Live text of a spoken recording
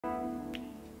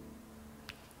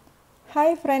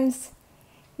Hi friends,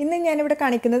 ഇന്ന് ഞാനിവിടെ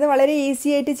കാണിക്കുന്നത് വളരെ ഈസി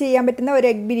ആയിട്ട് ചെയ്യാൻ പറ്റുന്ന ഒരു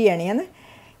എഗ് ബിരിയാണിയാണ്.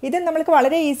 ഇത് നമ്മൾക്ക്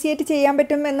വളരെ ഈസി ആയിട്ട് ചെയ്യാൻ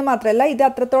പറ്റും എന്ന് മാത്രമല്ല, ഇത്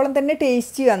അത്രത്തോളം തന്നെ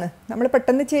ടേസ്റ്റിയാണ്. നമ്മൾ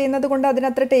പെട്ടെന്ന് ചെയ്യുന്നത് കൊണ്ട്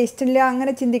അതിനത്ര ടേസ്റ്റ് ഇല്ല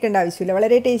അങ്ങനെ ചിന്തിക്കേണ്ട ആവശ്യമില്ല.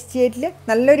 വളരെ ടേസ്റ്റി ആയിട്ടുള്ള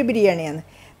നല്ലൊരു ബിരിയാണിയാണ്.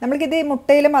 നമ്മൾക്കിത്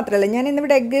മുട്ടയിൽ മാത്രമല്ല, ഞാൻ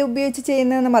ഇന്നിവിടെ എഗ്ഗ് ഉപയോഗിച്ച്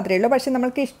ചെയ്യുന്നതെന്ന് മാത്രമേ ഉള്ളൂ. പക്ഷേ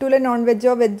നമുക്ക് ഇഷ്ടമുള്ള നോൺ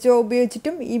വെജോ വെജോ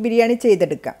ഉപയോഗിച്ചിട്ടും ഈ ബിരിയാണി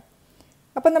ചെയ്തെടുക്കാം.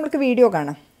 അപ്പം നമുക്ക് വീഡിയോ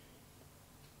കാണാം.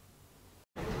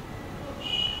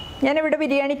 ഞാനിവിടെ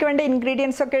ബിരിയാണിക്ക് വേണ്ട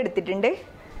ഇൻഗ്രീഡിയൻസ് ഒക്കെ എടുത്തിട്ടുണ്ട്.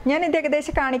 ഞാനിത്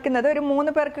ഏകദേശം കാണിക്കുന്നത് ഒരു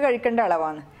 3 പേർക്ക് കഴിക്കേണ്ട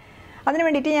അളവാണ്. അതിന്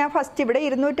വേണ്ടിയിട്ട് ഞാൻ ഫസ്റ്റ് ഇവിടെ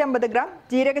 250 ഗ്രാം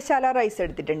ജീരകശാല റൈസ്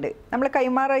എടുത്തിട്ടുണ്ട്. നമ്മൾ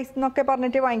കൈമാ റൈസ് എന്നൊക്കെ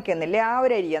പറഞ്ഞിട്ട് വാങ്ങിക്കുന്നില്ലേ, ആ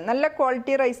ഒരു അരിയാണ്. നല്ല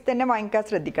ക്വാളിറ്റി റൈസ് തന്നെ വാങ്ങിക്കാൻ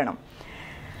ശ്രദ്ധിക്കണം.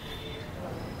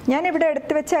 ഞാനിവിടെ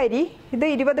എടുത്ത് വെച്ച അരി ഇത്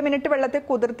 20 മിനിറ്റ് വെള്ളത്തിൽ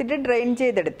കുതിർത്തിട്ട് ഡ്രെയിൻ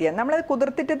ചെയ്തെടുത്തിയാണ്. നമ്മളത്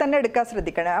കുതിർത്തിട്ട് തന്നെ എടുക്കാൻ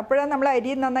ശ്രദ്ധിക്കണം. അപ്പോഴാണ് നമ്മൾ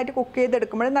അരി നന്നായിട്ട് കുക്ക്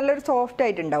ചെയ്തെടുക്കുമ്പോൾ നല്ലൊരു സോഫ്റ്റ്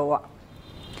ആയിട്ട് ഉണ്ടാവുക.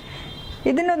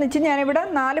 ഇതിൻ്റെ ഒന്നിച്ച് ഞാനിവിടെ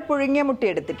 4 പുഴുങ്ങിയ മുട്ട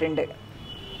എടുത്തിട്ടുണ്ട്.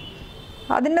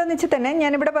 അതിൻ്റെ ഒന്നിച്ച് തന്നെ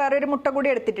ഞാനിവിടെ വേറൊരു മുട്ട കൂടി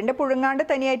എടുത്തിട്ടുണ്ട്, പുഴുങ്ങാണ്ട്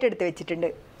തനിയായിട്ട് എടുത്ത് വെച്ചിട്ടുണ്ട്.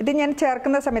 ഇത് ഞാൻ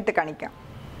ചേർക്കുന്ന സമയത്ത് കാണിക്കാം.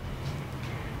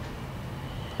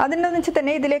 അതിൻ്റെ ഒന്നിച്ച്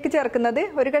തന്നെ ഇതിലേക്ക് ചേർക്കുന്നത്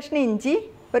ഒരു കഷ്ണം ഇഞ്ചി,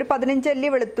 ഒരു 15 അല്ലി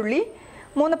വെളുത്തുള്ളി,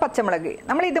 3 പച്ചമുളക്.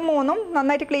 നമ്മൾ ഇത് മൂന്നും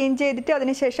നന്നായിട്ട് ക്ലീൻ ചെയ്തിട്ട്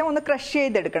അതിനുശേഷം ഒന്ന് ക്രഷ്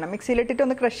ചെയ്തെടുക്കണം. മിക്സിയിലിട്ടിട്ട്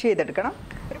ഒന്ന് ക്രഷ് ചെയ്തെടുക്കണം.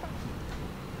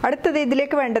 അടുത്തത്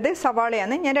ഇതിലേക്ക് വേണ്ടത്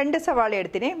സവാളയാണ്. ഞാൻ 2 സവാള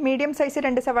എടുത്തിന്, മീഡിയം സൈസ്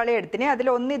 2 സവാള എടുത്തിന്. അതിൽ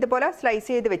ഒന്ന് ഇതുപോലെ സ്ലൈസ്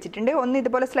ചെയ്ത് വെച്ചിട്ടുണ്ട്, ഒന്ന്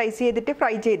ഇതുപോലെ സ്ലൈസ് ചെയ്തിട്ട്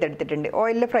ഫ്രൈ ചെയ്തെടുത്തിട്ടുണ്ട്.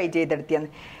 ഓയിലിൽ ഫ്രൈ ചെയ്തെടുത്തിയാണ്.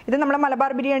 ഇത് നമ്മൾ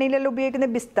മലബാർ ബിരിയാണിയിലെല്ലാം ഉപയോഗിക്കുന്ന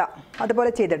ബിസ്ത,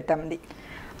 അതുപോലെ ചെയ്തെടുത്താൽ മതി.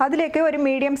 അതിലേക്ക് ഒരു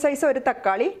മീഡിയം സൈസ് ഒരു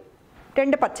തക്കാളി,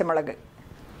 2 പച്ചമുളക്.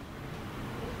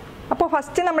 അപ്പോൾ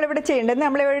ഫസ്റ്റ് നമ്മളിവിടെ ചെയ്യേണ്ടത്,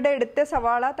 നമ്മളിവിടെ എടുത്ത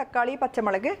സവാള, തക്കാളി,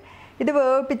 പച്ചമുളക് ഇത്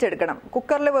വേവിപ്പിച്ചെടുക്കണം.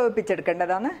 കുക്കറിൽ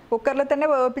വേവിപ്പിച്ചെടുക്കേണ്ടതാണ്. കുക്കറിൽ തന്നെ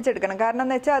വേവിപ്പിച്ചെടുക്കണം. കാരണം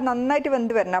എന്ന് വെച്ചാൽ അത് നന്നായിട്ട്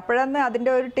വെന്ത് വരണം. അപ്പോഴാണ്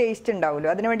അതിൻ്റെ ഒരു ടേസ്റ്റ് ഉണ്ടാവുമല്ലോ.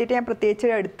 അതിന് വേണ്ടിയിട്ട് ഞാൻ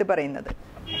പ്രത്യേകിച്ച് എടുത്ത് പറയുന്നത്.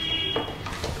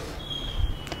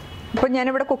 അപ്പോൾ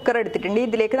ഞാനിവിടെ കുക്കർ എടുത്തിട്ടുണ്ട്.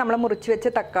 ഇതിലേക്ക് നമ്മൾ മുറിച്ച് വെച്ച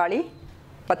തക്കാളി,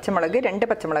 പച്ചമുളക്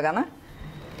 2 പച്ചമുളകാണ്,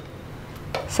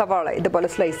 സവാള ഇതുപോലെ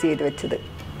സ്ലൈസ് ചെയ്ത് വെച്ചത്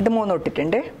ഇത് 3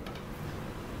 ഇട്ടിട്ടുണ്ട്.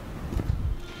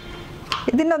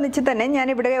 ഇതിൻ്റെ ഒന്നിച്ച് തന്നെ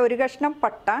ഞാനിവിടെ ഒരു കഷ്ണം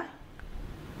പട്ട,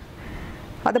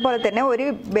 അതുപോലെ തന്നെ ഒരു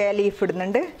ബേ ലീഫ്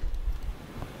ഇടുന്നുണ്ട്.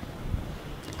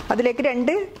 അതിലേക്ക്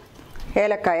 2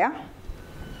 ഏലക്കായ,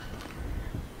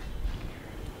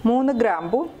 3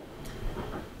 ഗ്രാമ്പു,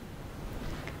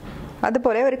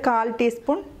 അതുപോലെ ഒരു 1/4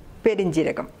 ടീസ്പൂൺ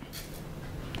പെരിഞ്ജീരകം.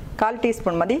 1/4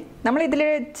 ടീസ്പൂൺ മതി. നമ്മൾ ഇതിൽ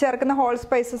ചേർക്കുന്ന ഹോൾ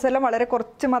സ്പൈസസ് എല്ലാം വളരെ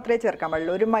കുറച്ച് മാത്രമേ ചേർക്കാൻ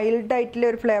പാടുള്ളൂ. ഒരു മൈൽഡ് ആയിട്ടുള്ള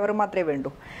ഒരു ഫ്ലേവർ മാത്രമേ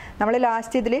വേണ്ടൂ. നമ്മൾ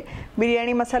ലാസ്റ്റ് ഇതിൽ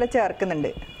ബിരിയാണി മസാല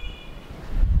ചേർക്കുന്നുണ്ട്.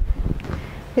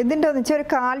 ഇതിൻ്റെ ഒന്നിച്ച് ഒരു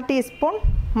 1/4 ടീസ്പൂൺ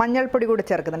മഞ്ഞൾപ്പൊടി കൂടി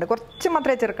ചേർക്കുന്നുണ്ട്. കുറച്ച്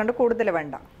മാത്രമേ ചേർക്കണ്ടൂ, കൂടുതൽ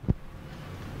വേണ്ട.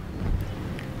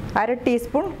 1/2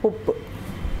 ടീസ്പൂൺ ഉപ്പ്.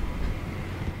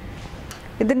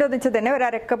 ഇതിൻ്റെ ഒന്നിച്ച് തന്നെ ഒരു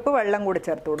 1/2 കപ്പ് വെള്ളം കൂടി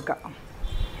ചേർത്ത് കൊടുക്കാം.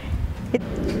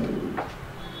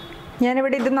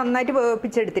 ഞാനിവിടെ ഇത് നന്നായിട്ട്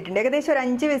വേവിപ്പിച്ചെടുത്തിട്ടുണ്ട്. ഏകദേശം ഒരു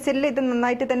 5 വിസിലിൽ ഇത്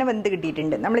നന്നായിട്ട് തന്നെ വെന്ത്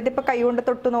കിട്ടിയിട്ടുണ്ട്. നമ്മളിതിപ്പോൾ കൈ കൊണ്ട്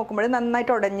തൊട്ട് നോക്കുമ്പോൾ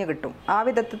നന്നായിട്ട് ഉടഞ്ഞു കിട്ടും. ആ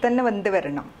വിധത്തിൽ തന്നെ വെന്ത്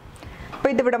വരണം. അപ്പോൾ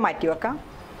ഇതിവിടെ മാറ്റി വെക്കാം.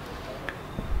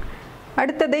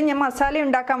 അടുത്തത് ഞാൻ മസാല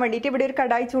ഉണ്ടാക്കാൻ വേണ്ടിയിട്ട് ഇവിടെ ഒരു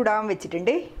കടായി ചൂടാകാൻ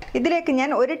വെച്ചിട്ടുണ്ട്. ഇതിലേക്ക് ഞാൻ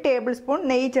 1 ടേബിൾ സ്പൂൺ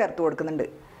നെയ്യ് ചേർത്ത് കൊടുക്കുന്നുണ്ട്.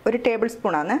 1 ടേബിൾ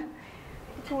സ്പൂണാണ്.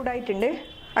 ചൂടായിട്ടുണ്ട്.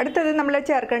 അടുത്തത് നമ്മൾ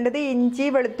ചേർക്കേണ്ടത് ഇഞ്ചി,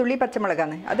 വെളുത്തുള്ളി,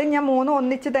 പച്ചമുളകാണ്. അത് ഞാൻ 3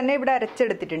 ഒന്നിച്ച് തന്നെ ഇവിടെ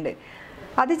അരച്ചെടുത്തിട്ടുണ്ട്.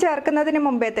 അത് ചേർക്കുന്നതിന്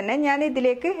മുമ്പേ തന്നെ ഞാൻ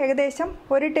ഇതിലേക്ക് ഏകദേശം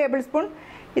 1 ടേബിൾ സ്പൂൺ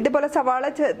ഇതുപോലെ സവാള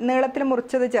നീളത്തിൽ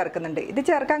മുറിച്ചത് ചേർക്കുന്നുണ്ട്. ഇത്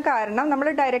ചേർക്കാൻ കാരണം നമ്മൾ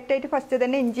ഡയറക്റ്റായിട്ട് ഫസ്റ്റ്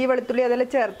തന്നെ ഇഞ്ചി, വെളുത്തുള്ളി അതെല്ലാം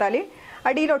ചേർത്താൽ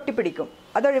അടിയിൽ ഒട്ടിപ്പിടിക്കും.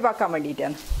 അത് ഒഴിവാക്കാൻ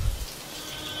വേണ്ടിയിട്ടാണ്.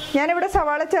 ഞാനിവിടെ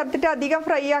സവാള ചേർത്തിട്ട് അധികം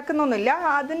ഫ്രൈ ആക്കുന്നൊന്നുമില്ല.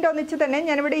 അതിൻ്റെ ഒന്നിച്ച് തന്നെ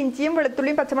ഞാനിവിടെ ഇഞ്ചിയും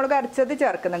വെളുത്തുള്ളിയും പച്ചമുളകും അരച്ചത്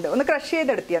ചേർക്കുന്നുണ്ട്. ഒന്ന് ക്രഷ്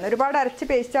ചെയ്തെടുത്തിയാണ്. ഒരുപാട് അരച്ച്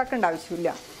പേസ്റ്റ് ആക്കേണ്ട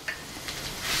ആവശ്യമില്ല.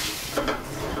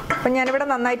 അപ്പം ഞാനിവിടെ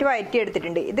നന്നായിട്ട്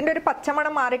വഴറ്റിയെടുത്തിട്ടുണ്ട്. ഇതിൻ്റെ ഒരു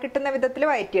പച്ചമണം മാറി കിട്ടുന്ന വിധത്തിൽ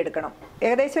വഴറ്റിയെടുക്കണം.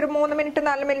 ഏകദേശം ഒരു 3 മിനിറ്റ്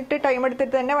 4 മിനിറ്റ് ടൈം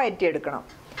എടുത്തിട്ട് തന്നെ വഴറ്റിയെടുക്കണം.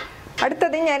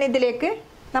 അടുത്തത് ഞാനിതിലേക്ക്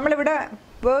നമ്മളിവിടെ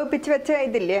വേവിപ്പിച്ച് വെച്ച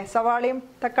ഇതില്ലേ, സവാളയും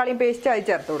തക്കാളിയും പേസ്റ്റ് ആയി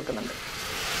ചേർത്ത് കൊടുക്കുന്നുണ്ട്.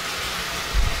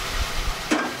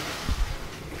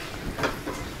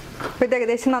 അപ്പോൾ ഇത്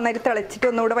ഏകദേശം നന്നായിട്ട് തിളച്ചിട്ട്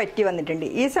ഒന്നുകൂടെ വറ്റി വന്നിട്ടുണ്ട്.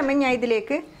 ഈ സമയം ഞാൻ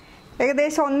ഇതിലേക്ക്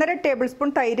ഏകദേശം 1.5 ടേബിൾ സ്പൂൺ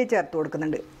തൈര് ചേർത്ത്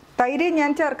കൊടുക്കുന്നുണ്ട്. തൈര് ഞാൻ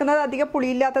ചേർക്കുന്നത് അധികം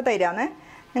പുളിയില്ലാത്ത തൈരാണ്.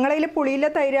 നിങ്ങളതിൽ പുളിയില്ല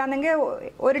തൈരാണെങ്കിൽ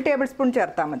 1 ടേബിൾ സ്പൂൺ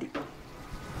ചേർത്താൽ മതി.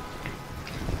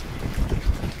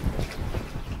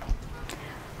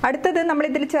 അടുത്തത്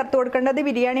നമ്മളിതിൽ ചേർത്ത് കൊടുക്കേണ്ടത്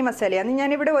ബിരിയാണി മസാലയാണ്.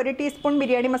 ഞാനിവിടെ 1 ടീസ്പൂൺ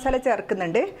ബിരിയാണി മസാല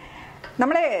ചേർക്കുന്നുണ്ട്.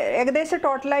 നമ്മൾ ഏകദേശം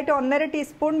ടോട്ടലായിട്ട് 1.5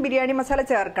 ടീസ്പൂൺ ബിരിയാണി മസാല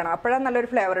ചേർക്കണം. അപ്പോഴാണ് നല്ലൊരു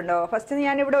ഫ്ലേവർ ഉണ്ടാവും. ഫസ്റ്റ്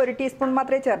ഞാനിവിടെ 1 ടീസ്പൂൺ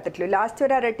മാത്രമേ ചേർത്തിട്ടുള്ളൂ. ലാസ്റ്റ്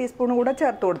ഒരു 1/2 ടീസ്പൂൺ കൂടെ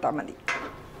ചേർത്ത് കൊടുത്താൽ മതി.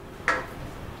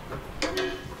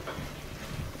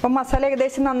 അപ്പം മസാല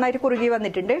ഏകദേശം നന്നായിട്ട് കുറുകി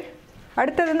വന്നിട്ടുണ്ട്.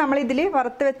 അടുത്തത് നമ്മളിതിൽ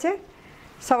വറുത്ത് വെച്ച്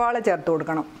സവാള ചേർത്ത്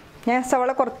കൊടുക്കണം. ഞാൻ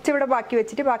സവാള കുറച്ചിവിടെ ബാക്കി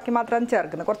വെച്ചിട്ട് ബാക്കി മാത്രമാണ്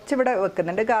ചേർക്കുന്നത്. കുറച്ചിവിടെ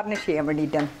വെക്കുന്നുണ്ട് ഗാർണിഷ് ചെയ്യാൻ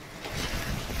വേണ്ടിയിട്ടാണ്.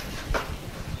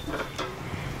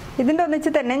 ഇതിൻ്റെ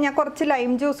ഒന്നിച്ച് തന്നെ ഞാൻ കുറച്ച്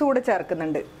ലൈം ജ്യൂസ് കൂടെ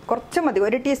ചേർക്കുന്നുണ്ട്. കുറച്ച് മതി,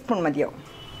 1 ടീസ്പൂൺ മതിയാവും.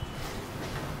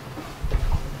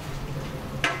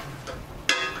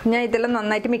 ഞാൻ ഇതെല്ലാം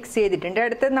നന്നായിട്ട് മിക്സ് ചെയ്തിട്ടുണ്ട്.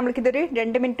 അടുത്തത് നമ്മൾക്കിതൊരു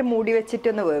 2 മിനിറ്റ് മൂടി വെച്ചിട്ട്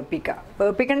ഒന്ന് വേവിപ്പിക്കാം.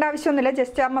 വേവിപ്പിക്കേണ്ട ആവശ്യമൊന്നുമില്ല,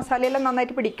 ജസ്റ്റ് ആ മസാലയെല്ലാം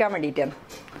നന്നായിട്ട് പിടിക്കാൻ വേണ്ടിയിട്ടാണ്.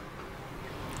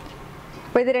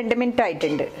 അപ്പോൾ ഇത് 2 മിനിറ്റ്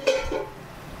ആയിട്ടുണ്ട്.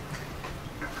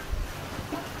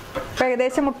 അപ്പോൾ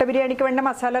ഏകദേശം മുട്ട ബിരിയാണിക്ക് വേണ്ട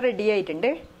മസാല റെഡി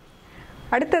ആയിട്ടുണ്ട്.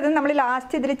 അടുത്തത് നമ്മൾ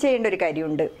ലാസ്റ്റ് ഇതിൽ ചെയ്യേണ്ട ഒരു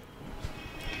കാര്യമുണ്ട്.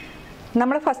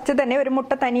 നമ്മൾ ഫസ്റ്റ് തന്നെ ഒരു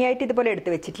മുട്ട തനിയായിട്ട് ഇതുപോലെ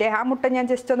എടുത്ത് വെച്ചിട്ടില്ലേ, ആ മുട്ട ഞാൻ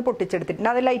ജസ്റ്റ് ഒന്ന് പൊട്ടിച്ചെടുത്തിട്ടുണ്ട്.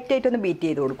 അത് ലൈറ്റായിട്ടൊന്ന് ബീറ്റ്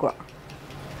ചെയ്ത് കൊടുക്കുക.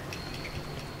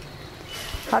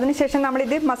 അതിനുശേഷം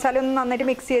നമ്മളിത് മസാല ഒന്ന് നന്നായിട്ട്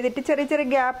മിക്സ് ചെയ്തിട്ട് ചെറിയ ചെറിയ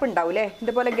ഗ്യാപ്പ് ഉണ്ടാവില്ലേ,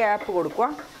 ഇതുപോലെ ഗ്യാപ്പ് കൊടുക്കുക.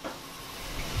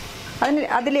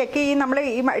 അതിലേക്ക് ഈ നമ്മൾ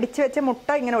ഈ അടിച്ച് വെച്ച മുട്ട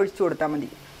ഇങ്ങനെ ഒഴിച്ചു കൊടുത്താൽ മതി.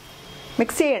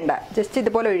 മിക്സ് ചെയ്യണ്ട, ജസ്റ്റ്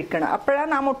ഇതുപോലെ ഒഴിക്കണം.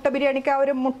 അപ്പോഴാണ് ആ മുട്ട ബിരിയാണിക്ക് ആ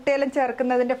ഒരു മുട്ടയെല്ലാം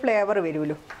ചേർക്കുന്നതിൻ്റെ ഫ്ലേവർ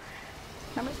വരുമല്ലോ.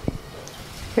 നമ്മൾ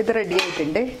ഇത് റെഡി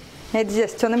ആയിട്ടുണ്ട്. ഞാൻ ഇത്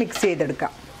ജസ്റ്റ് ഒന്ന് മിക്സ്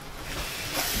ചെയ്തെടുക്കാം.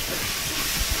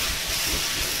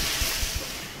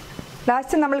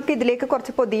 ലാസ്റ്റ് നമ്മൾക്ക് ഇതിലേക്ക്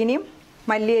കുറച്ച് പുതിനയും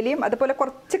മല്ലിയിലയും അതുപോലെ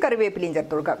കുറച്ച് കറിവേപ്പിലയും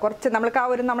ചേർത്ത് കൊടുക്കുക. കുറച്ച് നമ്മൾക്ക് ആ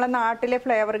ഒരു നമ്മളെ നാട്ടിലെ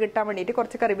ഫ്ലേവർ കിട്ടാൻ വേണ്ടിയിട്ട്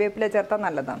കുറച്ച് കറിവേപ്പില ചേർത്താൽ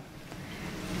നല്ലതാണ്.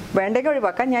 വേണ്ടെങ്കിൽ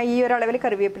ഒഴിവാക്കാം. ഞാൻ ഈ ഒരു അളവിൽ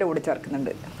കറിവേപ്പില കൂടി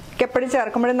ചേർക്കുന്നുണ്ട്. എനിക്ക് എപ്പോഴും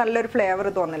ചേർക്കുമ്പോഴും നല്ലൊരു ഫ്ലേവർ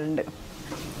തോന്നലുണ്ട്.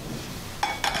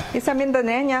 ഈ സമയം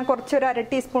തന്നെ ഞാൻ കുറച്ചൊരു 1/2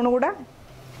 ടീസ്പൂൺ കൂടെ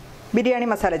ബിരിയാണി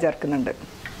മസാല ചേർക്കുന്നുണ്ട്.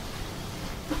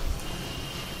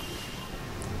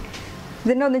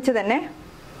 ഇതിൻ്റെ ഒന്നിച്ച് തന്നെ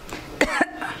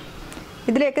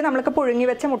ഇതിലേക്ക് നമ്മൾക്ക് പുഴുങ്ങി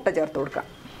വെച്ച മുട്ട ചേർത്ത് കൊടുക്കാം.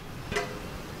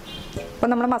 അപ്പോൾ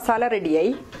നമ്മുടെ മസാല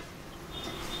റെഡിയായി.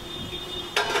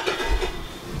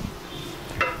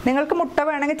 നിങ്ങൾക്ക് മുട്ട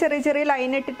വേണമെങ്കിൽ ചെറിയ ചെറിയ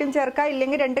ലൈൻ ഇട്ടിട്ടും ചേർക്കാം,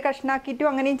 ഇല്ലെങ്കിൽ 2 കഷ്ണാക്കിയിട്ടും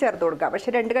അങ്ങനെയും ചേർത്ത് കൊടുക്കാം.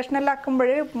 പക്ഷേ 2 കഷ്ണമെല്ലാം ആക്കുമ്പോൾ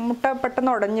മുട്ട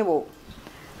പെട്ടെന്ന് ഉടഞ്ഞു പോകും.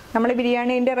 നമ്മൾ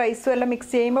ബിരിയാണീൻ്റെ റൈസും എല്ലാം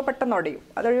മിക്സ് ചെയ്യുമ്പോൾ പെട്ടെന്ന് ഉടയും.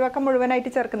 അത് ഒഴിവാക്കാൻ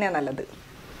മുഴുവനായിട്ട് ചേർക്കുന്നതാണ് നല്ലത്.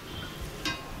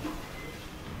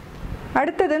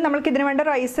 അടുത്തത് നമ്മൾക്ക് ഇതിന് വേണ്ട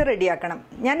റൈസ് റെഡിയാക്കണം.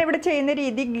 ഞാനിവിടെ ചെയ്യുന്ന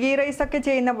രീതി ഗീ റൈസൊക്കെ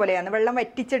ചെയ്യുന്ന പോലെയാണ്. വെള്ളം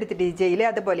വറ്റിച്ചെടുത്തിട്ട് ചെയ്യില്ലേ,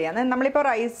 അതുപോലെയാണ്. നമ്മളിപ്പോൾ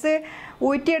റൈസ്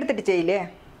ഊറ്റിയെടുത്തിട്ട് ചെയ്യില്ലേ,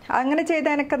 അങ്ങനെ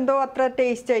ചെയ്താൽ എനിക്കെന്തോ അത്ര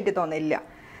ടേസ്റ്റ് ആയിട്ട് തോന്നില്ല.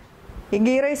 ഈ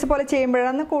ഗീ റൈസ് പോലെ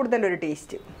ചെയ്യുമ്പോഴാണ് കൂടുതലൊരു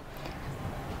ടേസ്റ്റ്.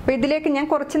 അപ്പോൾ ഇതിലേക്ക് ഞാൻ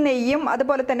കുറച്ച് നെയ്യും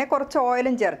അതുപോലെ തന്നെ കുറച്ച്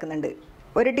ഓയിലും ചേർക്കുന്നുണ്ട്.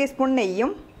 1 ടീസ്പൂൺ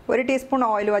നെയ്യും 1 ടീസ്പൂൺ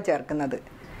ഓയിലുമാണ് ചേർക്കുന്നത്.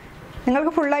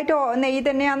 നിങ്ങൾക്ക് ഫുള്ളായിട്ട് നെയ്യ്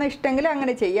തന്നെയാണ് ഇഷ്ടമെങ്കിൽ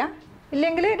അങ്ങനെ ചെയ്യാം,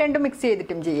 ഇല്ലെങ്കിൽ 2 മിക്സ്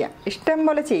ചെയ്തിട്ടും ചെയ്യാം. ഇഷ്ടം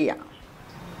പോലെ ചെയ്യാം.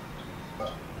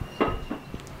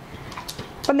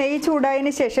 അപ്പോൾ നെയ്യ്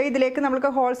ചൂടായതിന് ശേഷം ഇതിലേക്ക് നമുക്ക്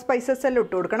ഹോൾ സ്പൈസസ് എല്ലാം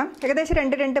ഇട്ട് കൊടുക്കണം. ഏകദേശം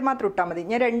 2 മാത്രം ഇട്ടാൽ മതി.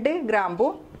 ഞാൻ 2 ഗ്രാമ്പൂ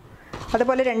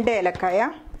അതുപോലെ 2 ഏലക്കായ,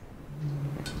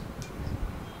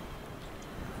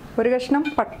 1 കഷ്ണം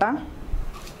പട്ട,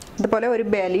 അതുപോലെ 1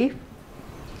 ബേ ലീഫ്,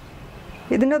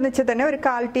 ഇതിൻ്റെ ഒന്നിച്ച് തന്നെ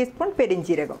 1/4 ടീസ്പൂൺ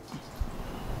പെരിഞ്ജീരകം.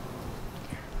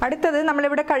 അടുത്തത്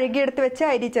നമ്മളിവിടെ കഴുകിയെടുത്ത് വെച്ച്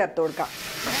അരി ചേർത്ത് കൊടുക്കാം.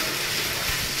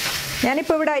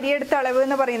 ഞാനിപ്പോൾ ഇവിടെ അരിയെടുത്ത അളവ്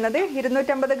എന്ന് പറയുന്നത്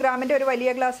 250 ഗ്രാമിൻ്റെ ഒരു വലിയ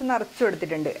ഗ്ലാസ് നിറച്ചു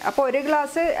എടുത്തിട്ടുണ്ട്. അപ്പോൾ 1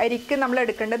 ഗ്ലാസ് അരിക്ക് നമ്മൾ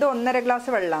എടുക്കേണ്ടത് 1.5 ഗ്ലാസ്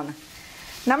വെള്ളമാണ്.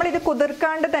 നമ്മളിത്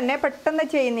കുതിർക്കാണ്ട് തന്നെ പെട്ടെന്ന്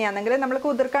ചെയ്യുന്നതാണെങ്കിൽ, നമ്മൾ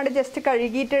കുതിർക്കാണ്ട് ജസ്റ്റ്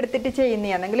കഴുകിയിട്ട് എടുത്തിട്ട്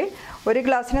ചെയ്യുന്നതാണെങ്കിൽ 1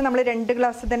 ഗ്ലാസ്സിന് നമ്മൾ 2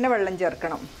 ഗ്ലാസ് തന്നെ വെള്ളം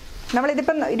ചേർക്കണം.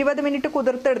 നമ്മളിതിപ്പം 20 മിനിറ്റ്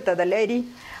കുതിർത്തെടുത്തതല്ലേ അരി,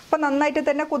 അപ്പോൾ നന്നായിട്ട്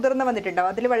തന്നെ കുതിർന്ന് വന്നിട്ടുണ്ടാവും.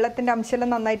 അതിൽ വെള്ളത്തിൻ്റെ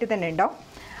അംശമെല്ലാം നന്നായിട്ട് തന്നെ ഉണ്ടാവും.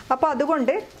 അപ്പോൾ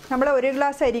അതുകൊണ്ട് നമ്മൾ 1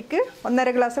 ഗ്ലാസ് അരിക്ക്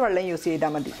 1.5 ഗ്ലാസ് വെള്ളം യൂസ്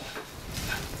ചെയ്താൽ മതി.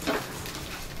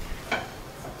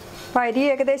 അപ്പോൾ അരി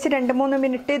ഏകദേശം 2-3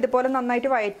 മിനിറ്റ് ഇതുപോലെ നന്നായിട്ട്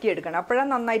വഴറ്റിയെടുക്കണം. അപ്പോഴാണ്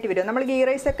നന്നായിട്ട് വരും. നമ്മൾ ഗീ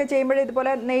റൈസൊക്കെ ചെയ്യുമ്പോൾ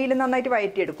ഇതുപോലെ നെയ്യിൽ നന്നായിട്ട്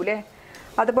വഴറ്റിയെടുക്കൂലേ,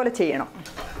 അതുപോലെ ചെയ്യണം.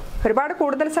 ഒരുപാട്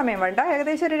കൂടുതൽ സമയം വേണ്ട,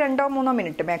 ഏകദേശം ഒരു 2-3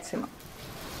 മിനിറ്റ് മാക്സിമം.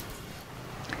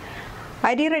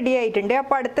 അരി റെഡി ആയിട്ടുണ്ട്.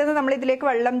 അപ്പോൾ അടുത്തത് നമ്മൾ ഇതിലേക്ക്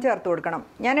വെള്ളം ചേർത്ത് കൊടുക്കണം.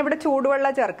 ഞാനിവിടെ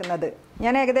ചൂടുവെള്ളം ചേർക്കുന്നത്.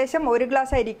 ഞാൻ ഏകദേശം 1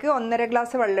 ഗ്ലാസ് അരിക്ക് 1.5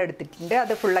 ഗ്ലാസ് വെള്ളം എടുത്തിട്ടുണ്ട്.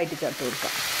 അത് ഫുള്ളായിട്ട് ചേർത്ത്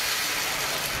കൊടുക്കാം.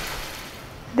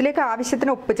 ഇതിലേക്ക്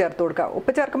ആവശ്യത്തിന് ഉപ്പ് ചേർത്ത് കൊടുക്കുക.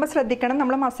 ഉപ്പ് ചേർക്കുമ്പോൾ ശ്രദ്ധിക്കണം,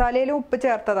 നമ്മൾ മസാലയിലും ഉപ്പ്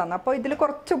ചേർത്തതാണ്. അപ്പോൾ ഇതിൽ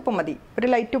കുറച്ച് ഉപ്പ് മതി, ഒരു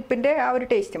ലൈറ്റ് ഉപ്പിൻ്റെ ആ ഒരു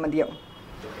ടേസ്റ്റ് മതിയാവും.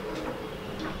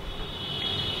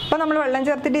 അപ്പോൾ നമ്മൾ വെള്ളം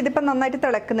ചേർത്തിട്ട് ഇതിപ്പോൾ നന്നായിട്ട്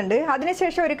തിളക്കുന്നുണ്ട്.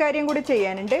 അതിനുശേഷം ഒരു കാര്യം കൂടി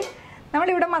ചെയ്യാനുണ്ട്.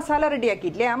 നമ്മളിവിടെ മസാല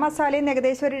റെഡിയാക്കിയിട്ടില്ലേ, ആ മസാലയിൽ നിന്ന്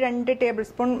ഏകദേശം ഒരു 2 ടേബിൾ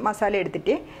സ്പൂൺ മസാല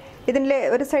എടുത്തിട്ട് ഇതിൻ്റെ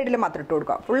ഒരു സൈഡിൽ മാത്രം ഇട്ട്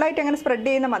കൊടുക്കുക. ഫുള്ളായിട്ട് അങ്ങനെ സ്പ്രെഡ്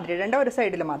ചെയ്യുന്ന മാതിരി ഇടേണ്ട, ഒരു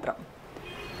സൈഡിൽ മാത്രം.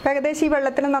 അപ്പോൾ ഏകദേശം ഈ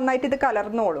വെള്ളത്തിൽ നന്നായിട്ട് ഇത്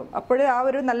കലർന്നോളും. അപ്പോൾ ആ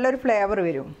ഒരു നല്ലൊരു ഫ്ലേവർ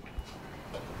വരും.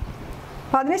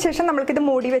 അപ്പോൾ അതിനുശേഷം നമ്മൾക്കിത്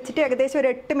മൂടി വെച്ചിട്ട് ഏകദേശം ഒരു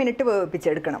 8 മിനിറ്റ്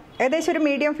വേവിപ്പിച്ചെടുക്കണം. ഏകദേശം ഒരു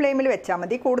മീഡിയം ഫ്ലെയിമിൽ വെച്ചാൽ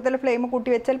മതി. കൂടുതൽ ഫ്ലെയിം കൂട്ടി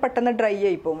വെച്ചാൽ പെട്ടെന്ന് ഡ്രൈ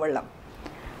ആയി പോകും വെള്ളം.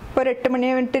 അപ്പോൾ ഒരു 8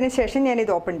 മിനിറ്റിന് ശേഷം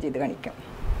ഞാനിത് ഓപ്പൺ ചെയ്ത് കാണിക്കാം.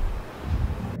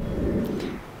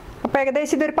 അപ്പോൾ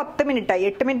ഏകദേശം ഇതൊരു 10 മിനിറ്റായി.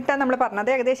 8 മിനിറ്റാണ് നമ്മൾ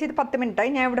പറഞ്ഞത്, ഏകദേശം ഇത് 10 മിനിറ്റായി.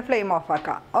 ഞാൻ ഇവിടെ ഫ്ലെയിം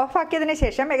ഓഫാക്കാം. ഓഫാക്കിയതിന്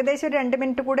ശേഷം ഏകദേശം ഒരു 2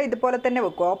 മിനിറ്റ് കൂടെ ഇതുപോലെ തന്നെ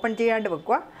വെക്കുക, ഓപ്പൺ ചെയ്യാണ്ട്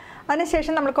വെക്കുക.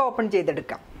 അതിനുശേഷം നമുക്ക് ഓപ്പൺ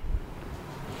ചെയ്തെടുക്കാം.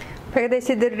 അപ്പോൾ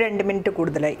ഏകദേശം ഇതൊരു 2 മിനിറ്റ്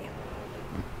കൂടുതലായി.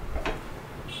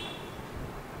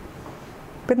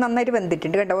 ഇപ്പം നന്നായിട്ട്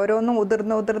വെന്തിട്ടുണ്ട് കേട്ടോ. ഓരോന്നും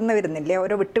ഉതിർന്ന് വരുന്നില്ലേ,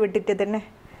 ഓരോ വിട്ടിട്ട് തന്നെ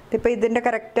ഇതിപ്പോൾ ഇതിൻ്റെ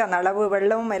കറക്റ്റാണ്, അളവ്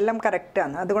വെള്ളവും എല്ലാം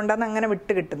കറക്റ്റാണ്, അതുകൊണ്ടാണ് അങ്ങനെ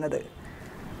വിട്ട് കിട്ടുന്നത്.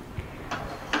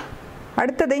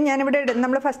 അടുത്തത് ഞാനിവിടെ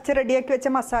നമ്മൾ ഫസ്റ്റ് റെഡിയാക്കി വെച്ച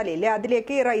മസാലയില്ലേ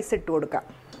അതിലേക്ക് ഈ റൈസ് ഇട്ട് കൊടുക്കാം.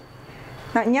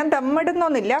 ഞാൻ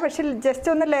ദമ്മിടുന്നൊന്നുമില്ല, പക്ഷെ ജസ്റ്റ്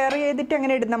ഒന്ന് ലെയർ ചെയ്തിട്ട്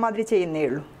അങ്ങനെ ഇടുന്ന മാതിരി ചെയ്യുന്നേ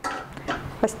ഉള്ളൂ.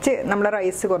 ഫസ്റ്റ് നമ്മൾ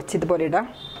റൈസ് കുറച്ച് ഇതുപോലെ ഇടാം.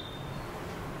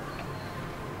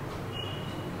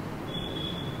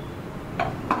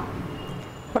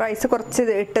 റൈസ് കുറച്ച്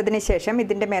ഇട്ടതിന് ശേഷം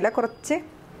ഇതിൻ്റെ മേലെ കുറച്ച്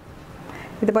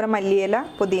ഇതുപോലെ മല്ലിയില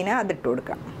പുതിന അതിട്ട്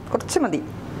കൊടുക്കാം, കുറച്ച് മതി.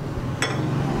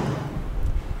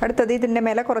 അടുത്തത് ഇതിൻ്റെ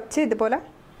മേലെ കുറച്ച് ഇതുപോലെ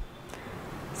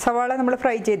സവാള നമ്മൾ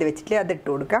ഫ്രൈ ചെയ്ത് വെച്ചിട്ടില്ലേ അതിട്ട്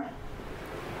കൊടുക്കാം.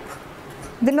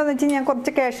 ഇതിൻ്റെ വെച്ച് ഞാൻ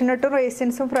കുറച്ച് കാഷ്യൂനട്ടും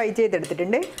റേസിൻസും ഫ്രൈ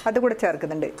ചെയ്തെടുത്തിട്ടുണ്ട്, അത് കൂടെ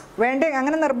ചേർക്കുന്നുണ്ട്. വേണ്ട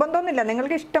അങ്ങനെ നിർബന്ധമൊന്നുമില്ല,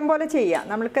 നിങ്ങൾക്ക് ഇഷ്ടം പോലെ ചെയ്യാം.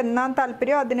 നമ്മൾക്ക് എന്നാ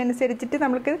താല്പര്യമോ അതിനനുസരിച്ചിട്ട്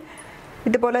നമ്മൾക്ക്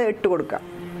ഇതുപോലെ ഇട്ട് കൊടുക്കാം.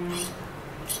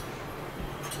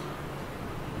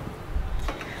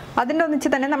 അതിൻ്റെ ഒന്നിച്ച്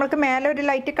തന്നെ നമുക്ക് മേലെ ഒരു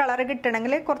ലൈറ്റ് കളർ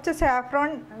കിട്ടണമെങ്കിൽ കുറച്ച് സാഫ്രോൺ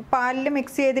പാലിൽ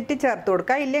മിക്സ് ചെയ്തിട്ട് ചേർത്ത്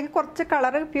കൊടുക്കുക, ഇല്ലെങ്കിൽ കുറച്ച്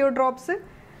കളർ ഫ്യൂ ഡ്രോപ്സ്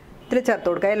ഇതിൽ ചേർത്ത്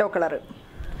കൊടുക്കുക, യെല്ലോ കളർ.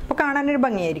 അപ്പോൾ കാണാനൊരു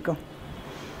ഭംഗിയായിരിക്കും.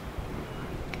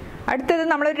 അടുത്തത്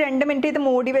നമ്മളൊരു 2 മിനിറ്റ് ഇത്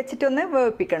മൂടി വെച്ചിട്ടൊന്ന്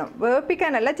വേവിപ്പിക്കണം.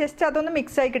 വേവിപ്പിക്കാനല്ല, ജസ്റ്റ് അതൊന്ന്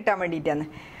മിക്സായി കിട്ടാൻ വേണ്ടിയിട്ടാണ്.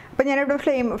 അപ്പോൾ ഞാനിവിടെ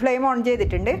ഫ്ലെയിം ഓൺ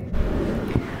ചെയ്തിട്ടുണ്ട്.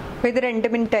 അപ്പോൾ ഇത്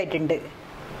 2 മിനിറ്റ് ആയിട്ടുണ്ട്.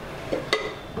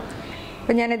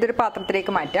 അപ്പോൾ ഞാനിതൊരു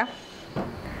പാത്രത്തിലേക്ക് മാറ്റാം.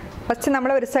 ഫസ്റ്റ്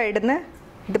നമ്മൾ ഒരു സൈഡിൽ നിന്ന്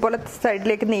ഇതുപോലെ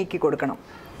സൈഡിലേക്ക് നീക്കി കൊടുക്കണം.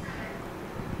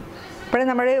 അപ്പോൾ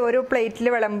നമ്മൾ ഒരു പ്ലേറ്റിൽ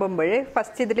വിളമ്പുമ്പോൾ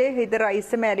ഫസ്റ്റ് ഇത്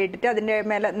റൈസ് മേലെ ഇട്ടിട്ട് അതിൻ്റെ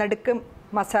മേലെ നടുക്ക്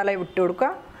മസാല ഇട്ട്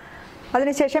കൊടുക്കുക.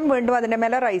 അതിനുശേഷം വീണ്ടും അതിൻ്റെ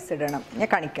മേലെ റൈസ് ഇടണം. ഞാൻ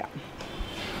കാണിക്കാം.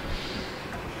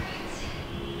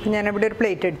 ഞാനിവിടെ ഒരു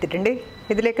പ്ലേറ്റ് എടുത്തിട്ടുണ്ട്.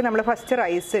 ഇതിലേക്ക് നമ്മൾ ഫസ്റ്റ്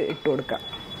റൈസ് ഇട്ട് കൊടുക്കാം.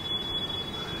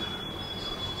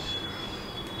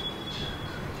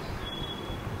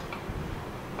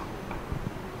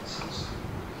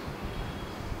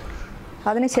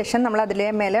 അതിനുശേഷം നമ്മൾ അതിലെ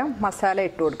മേലെ മസാല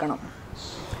ഇട്ട് കൊടുക്കണം.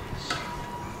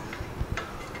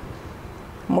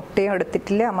 മുട്ടയും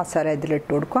എടുത്തിട്ടില്ല, ആ മസാല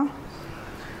ഇതിലിട്ട് കൊടുക്കുക.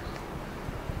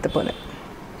 ഇതുപോലെ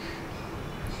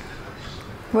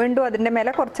വീണ്ടും അതിൻ്റെ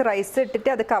മേലെ കുറച്ച് റൈസ് ഇട്ടിട്ട്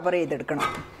അത് കവർ ചെയ്തെടുക്കണം,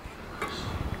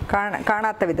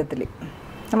 കാണാത്ത വിധത്തിൽ.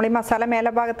 നമ്മൾ ഈ മസാല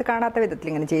മേലെ ഭാഗത്ത് കാണാത്ത വിധത്തിൽ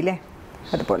ഇങ്ങനെ ചെയ്യില്ലേ,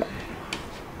 അതുപോലെ.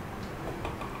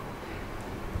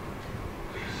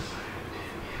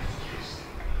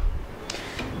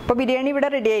 അപ്പോൾ ബിരിയാണി ഇവിടെ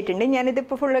റെഡി ആയിട്ടുണ്ട്.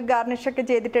 ഞാനിതിപ്പോൾ ഫുള്ള് ഗാർണിഷൊക്കെ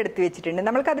ചെയ്തിട്ട് എടുത്ത് വെച്ചിട്ടുണ്ട്.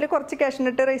 നമ്മൾക്ക് അതിൽ കുറച്ച്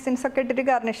കാഷ്നട്ട് റൈസിൻസ് ഒക്കെ ഇട്ടിട്ട്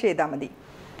ഗാർണിഷ് ചെയ്താൽ മതി.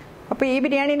 അപ്പോൾ ഈ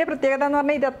ബിരിയാണീൻ്റെ പ്രത്യേകത എന്ന്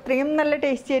പറഞ്ഞാൽ ഇത് അത്രയും നല്ല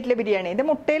ടേസ്റ്റി ആയിട്ടുള്ള ബിരിയാണി. ഇത്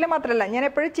മുട്ടയിൽ മാത്രമല്ല, ഞാൻ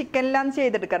എപ്പോഴും ചിക്കനിലാണ്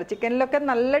ചെയ്തെടുക്കാറ്. ചിക്കനിലൊക്കെ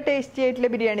നല്ല ടേസ്റ്റി ആയിട്ടുള്ള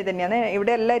ബിരിയാണി തന്നെയാണ്.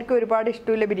 ഇവിടെ എല്ലാവർക്കും ഒരുപാട്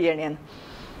ഇഷ്ടമുള്ള ബിരിയാണിയാണ്.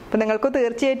 അപ്പോൾ നിങ്ങൾക്ക്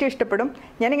തീർച്ചയായിട്ടും ഇഷ്ടപ്പെടും.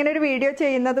 ഞാനിങ്ങനെ ഒരു വീഡിയോ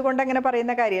ചെയ്യുന്നത് കൊണ്ട് അങ്ങനെ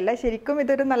പറയുന്ന കാര്യമല്ല, ശരിക്കും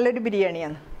ഇതൊരു നല്ലൊരു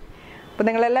ബിരിയാണിയാണ്. അപ്പോൾ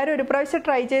നിങ്ങളെല്ലാവരും ഒരു പ്രാവശ്യം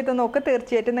ട്രൈ ചെയ്ത് നോക്കുക,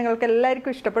 തീർച്ചയായിട്ടും നിങ്ങൾക്ക്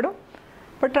എല്ലാവർക്കും ഇഷ്ടപ്പെടും.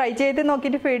 അപ്പോൾ ട്രൈ ചെയ്ത്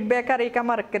നോക്കിയിട്ട് ഫീഡ്ബാക്ക് അറിയിക്കാൻ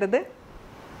മറക്കരുത്.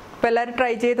 അപ്പോൾ എല്ലാവരും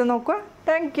ട്രൈ ചെയ്ത് നോക്കുക.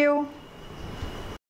 Thank you.